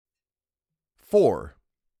4.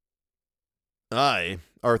 I,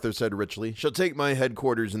 Arthur said richly, shall take my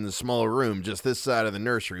headquarters in the small room just this side of the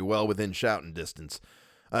nursery, well within shouting distance.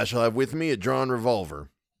 I shall have with me a drawn revolver.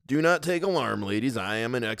 Do not take alarm, ladies. I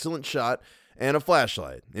am an excellent shot and a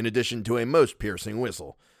flashlight, in addition to a most piercing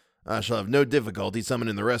whistle. I shall have no difficulty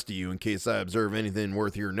summoning the rest of you in case I observe anything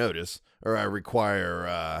worth your notice, or I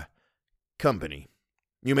require, company.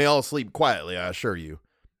 You may all sleep quietly, I assure you.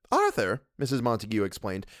 Arthur, Mrs. Montague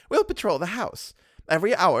explained, will patrol the house.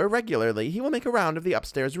 Every hour, regularly, he will make a round of the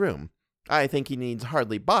upstairs room. I think he needs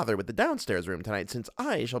hardly bother with the downstairs room tonight, since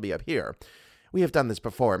I shall be up here. We have done this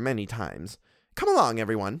before many times. Come along,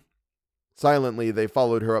 everyone. Silently, they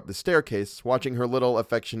followed her up the staircase, watching her little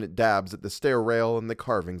affectionate dabs at the stair rail and the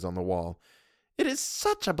carvings on the wall. It is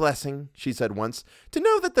such a blessing, she said once, to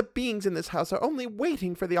know that the beings in this house are only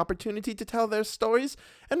waiting for the opportunity to tell their stories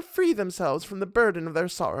and free themselves from the burden of their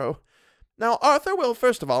sorrow. Now, Arthur will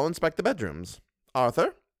first of all inspect the bedrooms.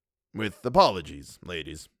 Arthur? With apologies,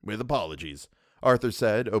 ladies, with apologies, Arthur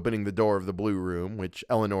said, opening the door of the blue room, which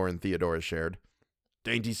Eleanor and Theodora shared.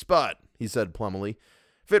 Dainty spot, he said plummily,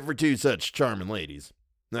 fit for two such charming ladies.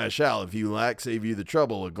 I shall, if you like, save you the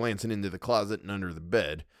trouble of glancing into the closet and under the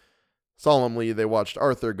bed. Solemnly, they watched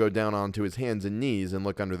Arthur go down onto his hands and knees and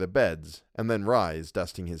look under the beds, and then rise,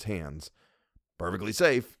 dusting his hands. Perfectly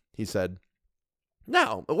safe, he said.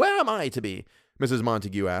 Now, where am I to be? Mrs.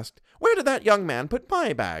 Montague asked. Where did that young man put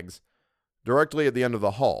my bags? Directly at the end of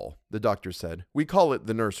the hall, the doctor said. We call it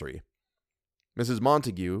the nursery. Mrs.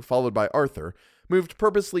 Montague, followed by Arthur, moved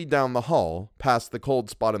purposely down the hall, past the cold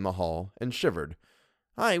spot in the hall, and shivered.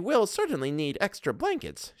 I will certainly need extra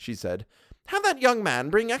blankets, she said. Have that young man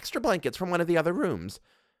bring extra blankets from one of the other rooms.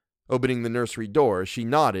 Opening the nursery door, she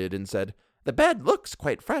nodded and said, The bed looks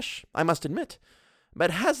quite fresh, I must admit.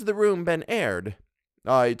 But has the room been aired?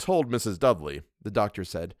 I told Mrs. Dudley, the doctor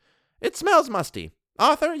said. It smells musty.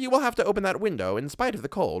 Arthur, you will have to open that window in spite of the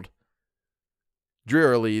cold.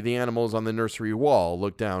 Drearily, the animals on the nursery wall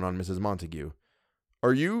looked down on Mrs. Montague.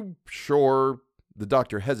 Are you sure? The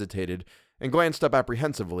doctor hesitated and glanced up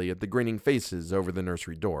apprehensively at the grinning faces over the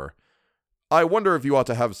nursery door. I wonder if you ought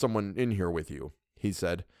to have someone in here with you, he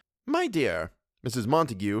said. My dear, Mrs.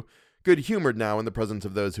 Montague, good-humored now in the presence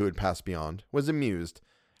of those who had passed beyond, was amused.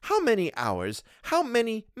 How many hours, how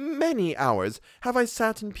many hours have I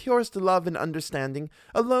sat in purest love and understanding,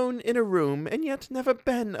 alone in a room, and yet never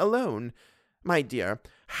been alone? My dear,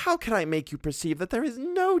 how can I make you perceive that there is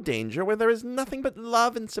no danger where there is nothing but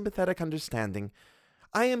love and sympathetic understanding?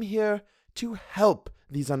 I am here to help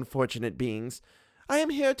these unfortunate beings. I am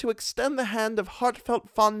here to extend the hand of heartfelt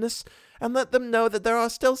fondness and let them know that there are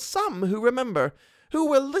still some who remember, who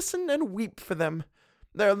will listen and weep for them.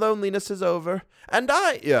 Their loneliness is over, and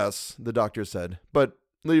Yes, the doctor said, but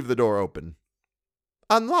leave the door open.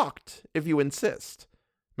 Unlocked, if you insist.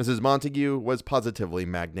 Mrs. Montague was positively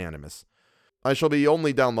magnanimous. I shall be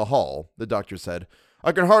only down the hall, the doctor said.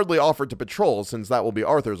 I can hardly offer to patrol, since that will be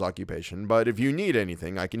Arthur's occupation, but if you need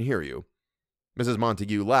anything, I can hear you. Mrs.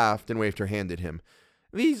 Montague laughed and waved her hand at him.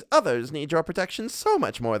 These others need your protection so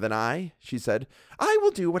much more than I, she said. I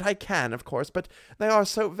will do what I can, of course, but they are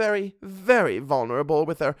so very, very vulnerable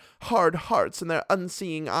with their hard hearts and their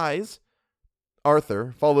unseeing eyes.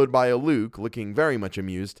 Arthur, followed by Luke, looking very much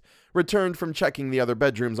amused, returned from checking the other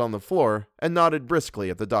bedrooms on the floor and nodded briskly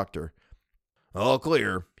at the doctor. All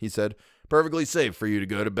clear, he said. Perfectly safe for you to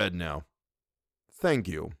go to bed now. Thank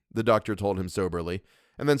you, the doctor told him soberly,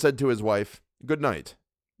 and then said to his wife, Good night.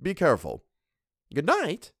 Be careful. Good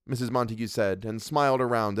night, Mrs. Montague said, and smiled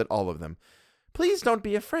around at all of them. Please don't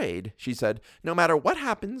be afraid, she said. No matter what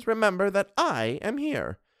happens, remember that I am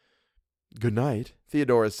here. Good night,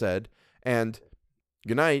 Theodora said, and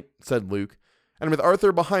Good night, said Luke, and with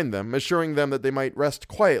Arthur behind them, assuring them that they might rest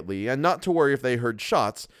quietly and not to worry if they heard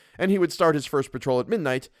shots, and he would start his first patrol at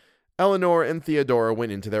midnight, Eleanor and Theodora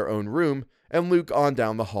went into their own room, and Luke on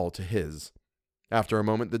down the hall to his. After a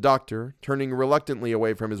moment, the doctor, turning reluctantly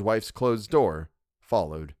away from his wife's closed door,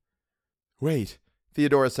 followed. Wait,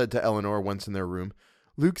 Theodora said to Eleanor once in their room.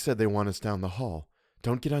 Luke said they want us down the hall.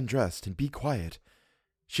 Don't get undressed and be quiet.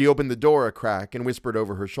 She opened the door a crack and whispered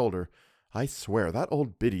over her shoulder, I swear that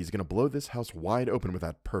old biddy's going to blow this house wide open with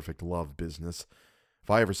that perfect love business. If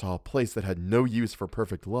I ever saw a place that had no use for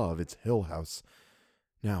perfect love, it's Hill House.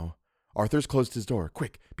 Now, Arthur's closed his door.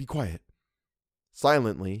 Quick, be quiet.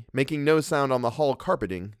 Silently, making no sound on the hall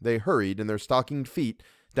carpeting, they hurried in their stockinged feet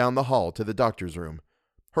down the hall to the doctor's room.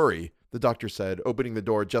 Hurry, the doctor said, opening the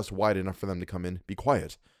door just wide enough for them to come in. Be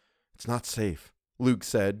quiet. It's not safe, Luke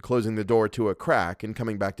said, closing the door to a crack and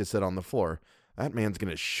coming back to sit on the floor. That man's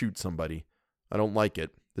going to shoot somebody. I don't like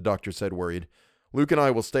it, the doctor said, worried. Luke and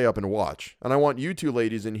I will stay up and watch, and I want you two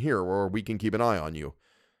ladies in here where we can keep an eye on you.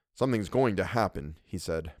 Something's going to happen, he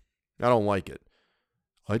said. I don't like it.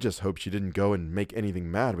 I just hope she didn't go and make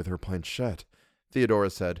anything mad with her planchette, Theodora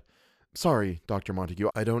said. Sorry, Dr. Montague,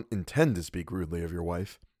 I don't intend to speak rudely of your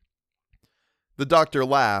wife. The doctor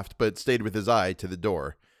laughed, but stayed with his eye to the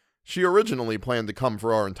door. She originally planned to come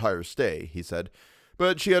for our entire stay, he said,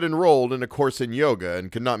 but she had enrolled in a course in yoga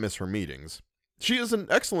and could not miss her meetings. She is an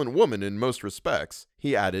excellent woman in most respects,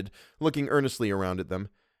 he added, looking earnestly around at them.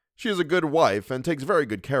 She is a good wife and takes very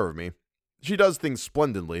good care of me. She does things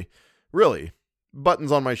splendidly. Really.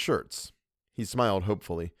 Buttons on my shirts. He smiled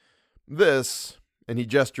hopefully. This, and he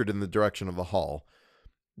gestured in the direction of the hall,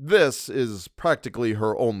 this is practically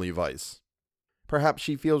her only vice. Perhaps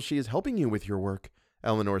she feels she is helping you with your work,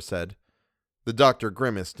 Eleanor said. The doctor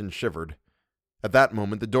grimaced and shivered. At that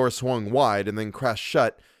moment, the door swung wide and then crashed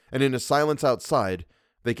shut, and in a silence outside,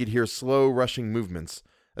 they could hear slow rushing movements,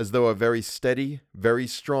 as though a very steady, very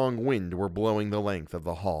strong wind were blowing the length of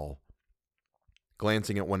the hall.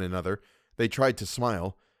 Glancing at one another, they tried to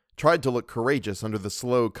smile, tried to look courageous under the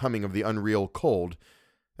slow coming of the unreal cold,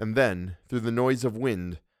 and then, through the noise of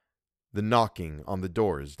wind, the knocking on the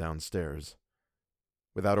doors downstairs.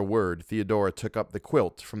 Without a word, Theodora took up the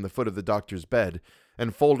quilt from the foot of the doctor's bed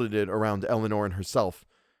and folded it around Eleanor and herself,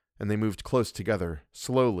 and they moved close together,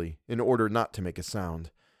 slowly, in order not to make a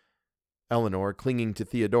sound. Eleanor, clinging to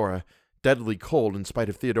Theodora, deadly cold in spite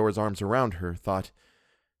of Theodora's arms around her, thought,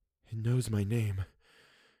 It knows my name.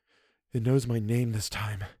 It knows my name this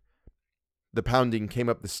time. The pounding came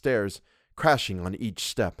up the stairs, crashing on each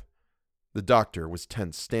step. The doctor was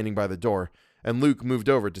tense, standing by the door, and Luke moved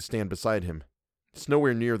over to stand beside him. It's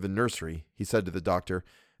nowhere near the nursery, he said to the doctor,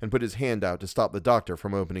 and put his hand out to stop the doctor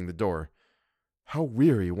from opening the door. How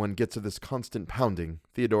weary one gets of this constant pounding,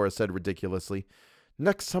 Theodora said ridiculously.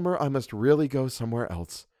 Next summer I must really go somewhere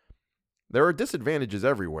else. There are disadvantages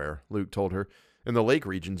everywhere, Luke told her. In the lake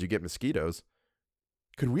regions you get mosquitoes.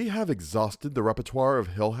 Could we have exhausted the repertoire of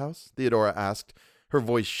Hill House? Theodora asked, her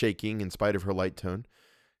voice shaking in spite of her light tone.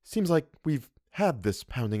 Seems like we've had this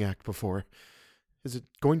pounding act before. Is it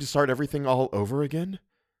going to start everything all over again?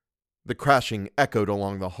 The crashing echoed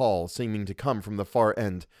along the hall, seeming to come from the far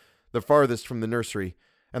end, the farthest from the nursery,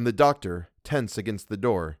 and the doctor, tense against the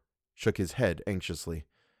door, shook his head anxiously.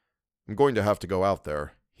 I'm going to have to go out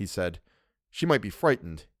there, he said. She might be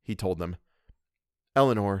frightened, he told them.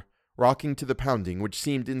 Eleanor, rocking to the pounding, which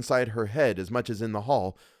seemed inside her head as much as in the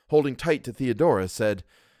hall, holding tight to Theodora, said,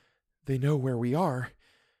 They know where we are.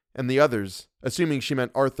 And the others, assuming she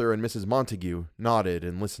meant Arthur and Mrs. Montague, nodded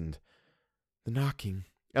and listened. The knocking,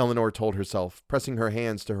 Eleanor told herself, pressing her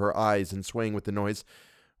hands to her eyes and swaying with the noise,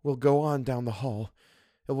 will go on down the hall.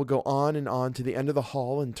 It will go on to the end of the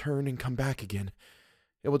hall and turn and come back again.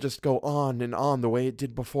 It will just go on and on the way it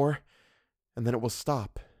did before. And then it will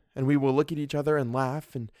stop, and we will look at each other and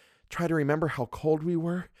laugh and try to remember how cold we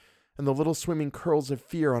were and the little swimming curls of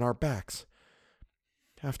fear on our backs.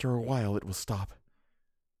 After a while it will stop.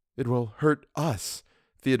 It will hurt us,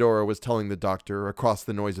 Theodora was telling the doctor across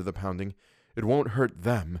the noise of the pounding. It won't hurt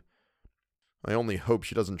them. I only hope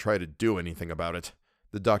she doesn't try to do anything about it,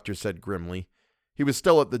 the doctor said grimly. He was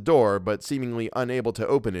still at the door, but seemingly unable to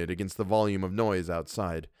open it against the volume of noise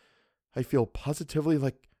outside. I feel positively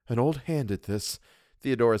like an old hand at this,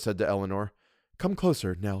 Theodora said to Eleanor. Come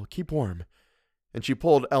closer, Nell, keep warm. And she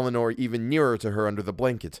pulled Eleanor even nearer to her under the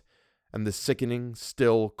blanket, and the sickening,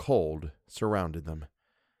 still cold surrounded them.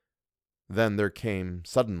 Then there came,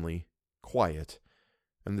 suddenly, quiet,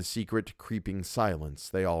 and the secret, creeping silence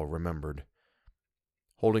they all remembered.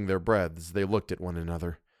 Holding their breaths, they looked at one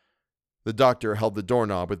another. The doctor held the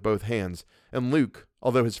doorknob with both hands, and Luke,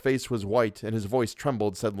 although his face was white and his voice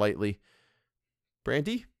trembled, said lightly,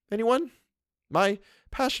 Brandy, anyone? My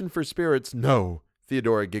passion for spirits— No,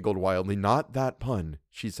 Theodora giggled wildly. Not that pun,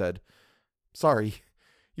 she said. Sorry,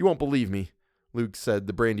 you won't believe me, Luke said,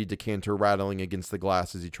 the brandy decanter rattling against the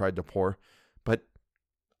glass as he tried to pour. But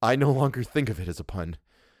I no longer think of it as a pun.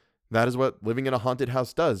 That is what living in a haunted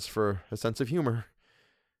house does for a sense of humor.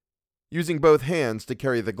 Using both hands to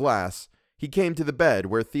carry the glass, he came to the bed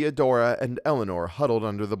where Theodora and Eleanor huddled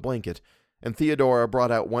under the blanket, and Theodora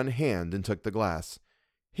brought out one hand and took the glass.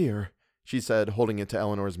 Here, she said, holding it to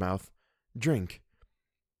Eleanor's mouth. Drink.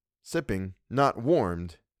 Sipping, not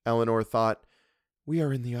warmed, Eleanor thought, We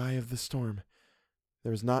are in the eye of the storm.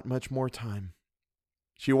 There is not much more time.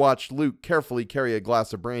 She watched Luke carefully carry a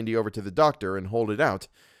glass of brandy over to the doctor and hold it out,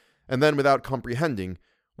 and then, without comprehending,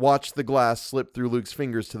 watched the glass slip through Luke's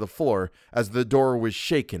fingers to the floor as the door was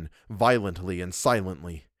shaken violently and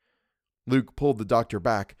silently. Luke pulled the doctor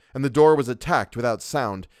back, and the door was attacked without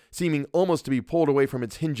sound, seeming almost to be pulled away from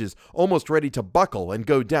its hinges, almost ready to buckle and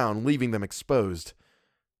go down, leaving them exposed.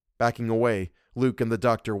 Backing away, Luke and the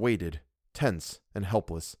doctor waited, tense and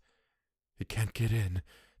helpless. "It can't get in,"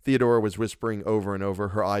 Theodora was whispering over and over,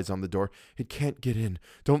 her eyes on the door. "It can't get in.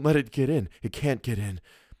 Don't let it get in. It can't get in."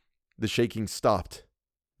 The shaking stopped.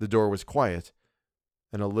 The door was quiet,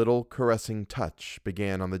 and a little caressing touch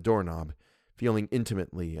began on the doorknob, feeling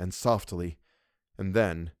intimately and softly, and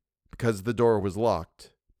then, because the door was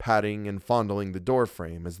locked, patting and fondling the door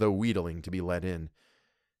frame as though wheedling to be let in.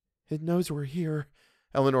 "It knows we're here,"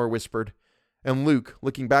 Eleanor whispered, and Luke,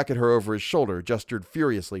 looking back at her over his shoulder, gestured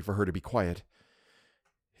furiously for her to be quiet.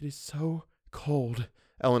 "It is so cold,"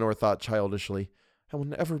 Eleanor thought childishly. "I will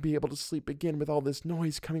never be able to sleep again with all this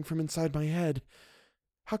noise coming from inside my head.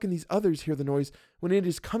 How can these others hear the noise when it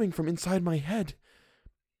is coming from inside my head?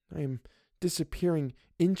 I am disappearing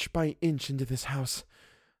inch by inch into this house.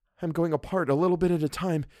 I'm going apart a little bit at a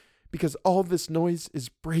time because all this noise is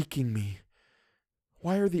breaking me.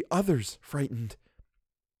 Why are the others frightened?"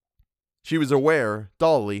 She was aware,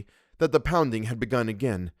 dully, that the pounding had begun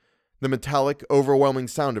again. The metallic, overwhelming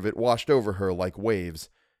sound of it washed over her like waves.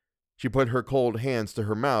 She put her cold hands to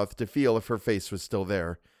her mouth to feel if her face was still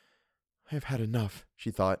there. "I have had enough," she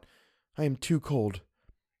thought. "I am too cold."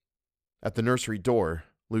 At the nursery door,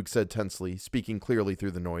 Luke said tensely, speaking clearly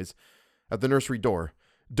through the noise. "At the nursery door.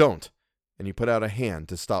 Don't!" And he put out a hand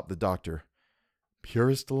to stop the doctor.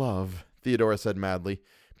 "Purest love," Theodora said madly.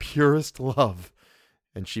 "Purest love."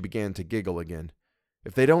 And she began to giggle again.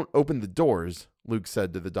 "If they don't open the doors," Luke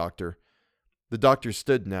said to the doctor. The doctor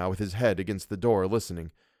stood now with his head against the door,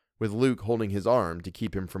 listening, with Luke holding his arm to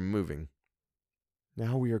keep him from moving.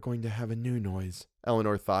 "Now we are going to have a new noise,"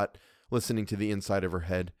 Eleanor thought, listening to the inside of her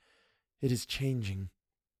head. "It is changing."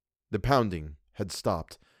 The pounding had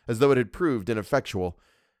stopped, as though it had proved ineffectual,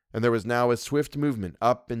 and there was now a swift movement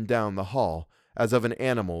up and down the hall, as of an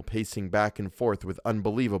animal pacing back and forth with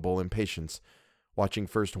unbelievable impatience, watching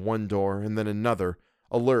first one door and then another,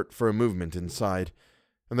 alert for a movement inside,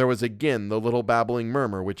 and there was again the little babbling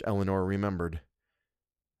murmur which Eleanor remembered.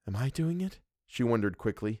 "Am I doing it?" she wondered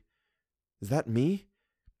quickly. "Is that me?"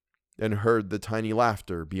 And heard the tiny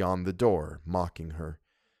laughter beyond the door, mocking her.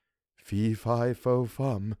 "Fee, fi, fo,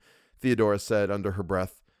 fum," Theodora said under her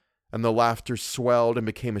breath, and the laughter swelled and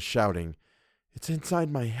became a shouting. "It's inside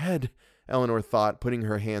my head," Eleanor thought, putting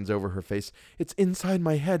her hands over her face. "It's inside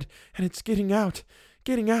my head, and it's getting out,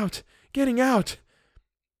 getting out, getting out."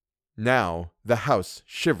 Now the house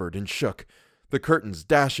shivered and shook, the curtains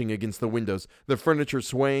dashing against the windows, the furniture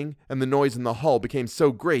swaying, and the noise in the hall became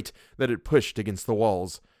so great that it pushed against the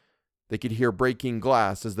walls. They could hear breaking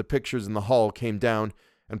glass as the pictures in the hall came down,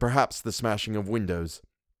 and perhaps the smashing of windows.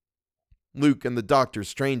 Luke and the doctor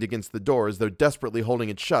strained against the door as though desperately holding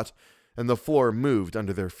it shut, and the floor moved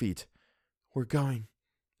under their feet. We're going,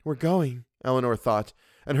 Eleanor thought,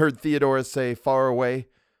 and heard Theodora say far away,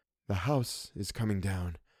 "The house is coming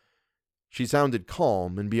down." She sounded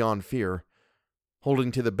calm and beyond fear.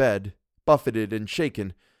 Holding to the bed, buffeted and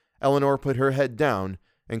shaken, Eleanor put her head down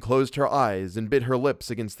and closed her eyes and bit her lips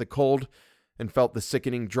against the cold and felt the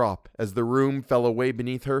sickening drop as the room fell away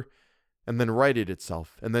beneath her and then righted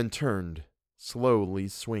itself and then turned, slowly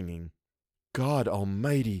swinging. "God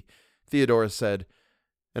Almighty," Theodora said,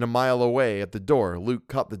 and a mile away at the door Luke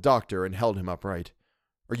caught the doctor and held him upright.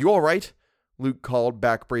 "Are you all right?" Luke called,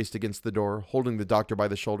 back braced against the door, holding the doctor by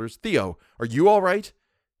the shoulders. "Theo, are you all right?"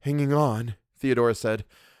 "Hanging on," Theodora said.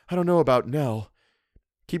 "I don't know about Nell."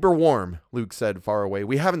 "Keep her warm," Luke said far away.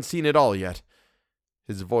 "We haven't seen it all yet."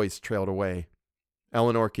 His voice trailed away.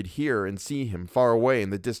 Eleanor could hear and see him far away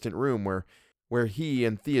in the distant room where he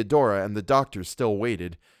and Theodora and the doctor still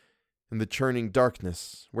waited. In the churning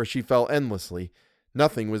darkness, where she fell endlessly,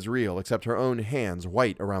 nothing was real except her own hands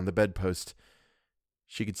white around the bedpost.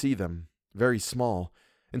 She could see them, very small,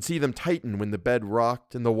 and see them tighten when the bed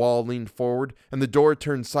rocked and the wall leaned forward and the door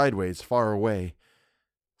turned sideways far away.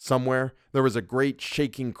 Somewhere there was a great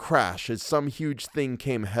shaking crash as some huge thing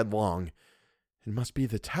came headlong. It must be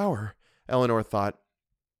the tower, Eleanor thought,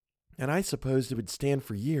 and I supposed it would stand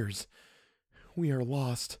for years. We are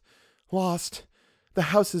lost. Lost. The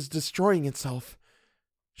house is destroying itself.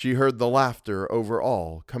 She heard the laughter over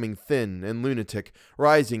all, coming thin and lunatic,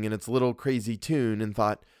 rising in its little crazy tune, and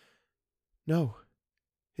thought, "No,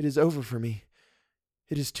 it is over for me.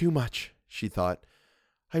 It is too much," she thought.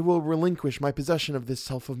 "I will relinquish my possession of this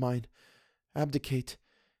self of mine, abdicate,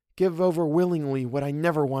 give over willingly what I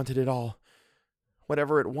never wanted at all.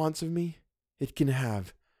 Whatever it wants of me, it can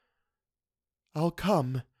have." "I'll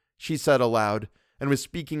come," she said aloud, and was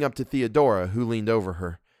speaking up to Theodora, who leaned over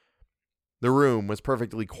her. The room was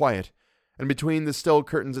perfectly quiet, and between the still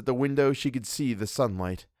curtains at the window she could see the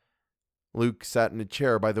sunlight. Luke sat in a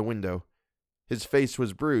chair by the window. His face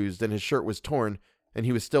was bruised and his shirt was torn, and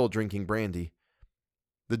he was still drinking brandy.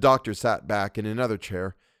 The doctor sat back in another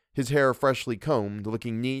chair, his hair freshly combed,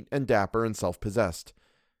 looking neat and dapper and self-possessed.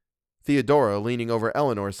 Theodora, leaning over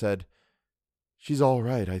Eleanor, said, "She's all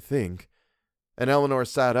right, I think." And Eleanor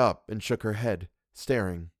sat up and shook her head,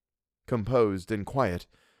 staring. Composed and quiet,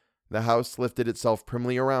 the house lifted itself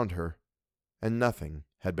primly around her, and nothing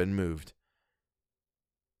had been moved.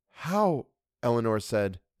 "How?" Eleanor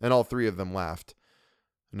said, and all three of them laughed.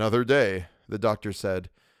 "Another day," the doctor said,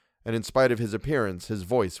 and in spite of his appearance, his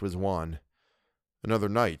voice was wan. "Another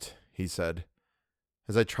night," he said.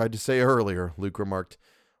 "As I tried to say earlier," Luke remarked,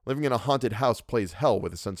 "living in a haunted house plays hell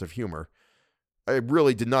with a sense of humor. I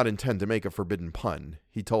really did not intend to make a forbidden pun,"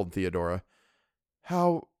 he told Theodora.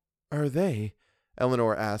 "How are they?"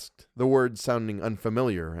 Eleanor asked, the words sounding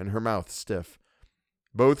unfamiliar and her mouth stiff.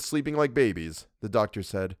 "Both sleeping like babies," the doctor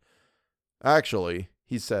said. "Actually,"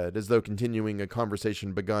 he said, as though continuing a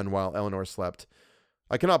conversation begun while Eleanor slept,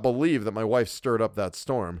 "I cannot believe that my wife stirred up that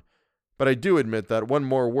storm. But I do admit that one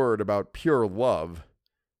more word about pure love."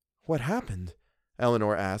 "What happened?"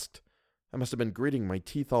 Eleanor asked. "I must have been gritting my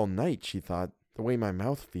teeth all night," she thought, "the way my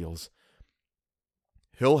mouth feels."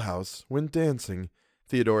 "Hill House went dancing,"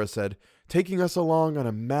 Theodora said, "taking us along on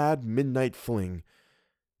a mad midnight fling.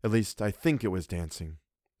 At least, I think it was dancing.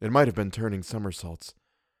 It might have been turning somersaults."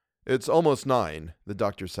 "It's almost 9, the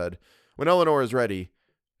doctor said. "When Eleanor is ready—"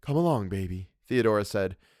 "Come along, baby," Theodora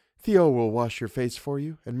said. "Theo will wash your face for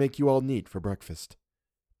you and make you all neat for breakfast."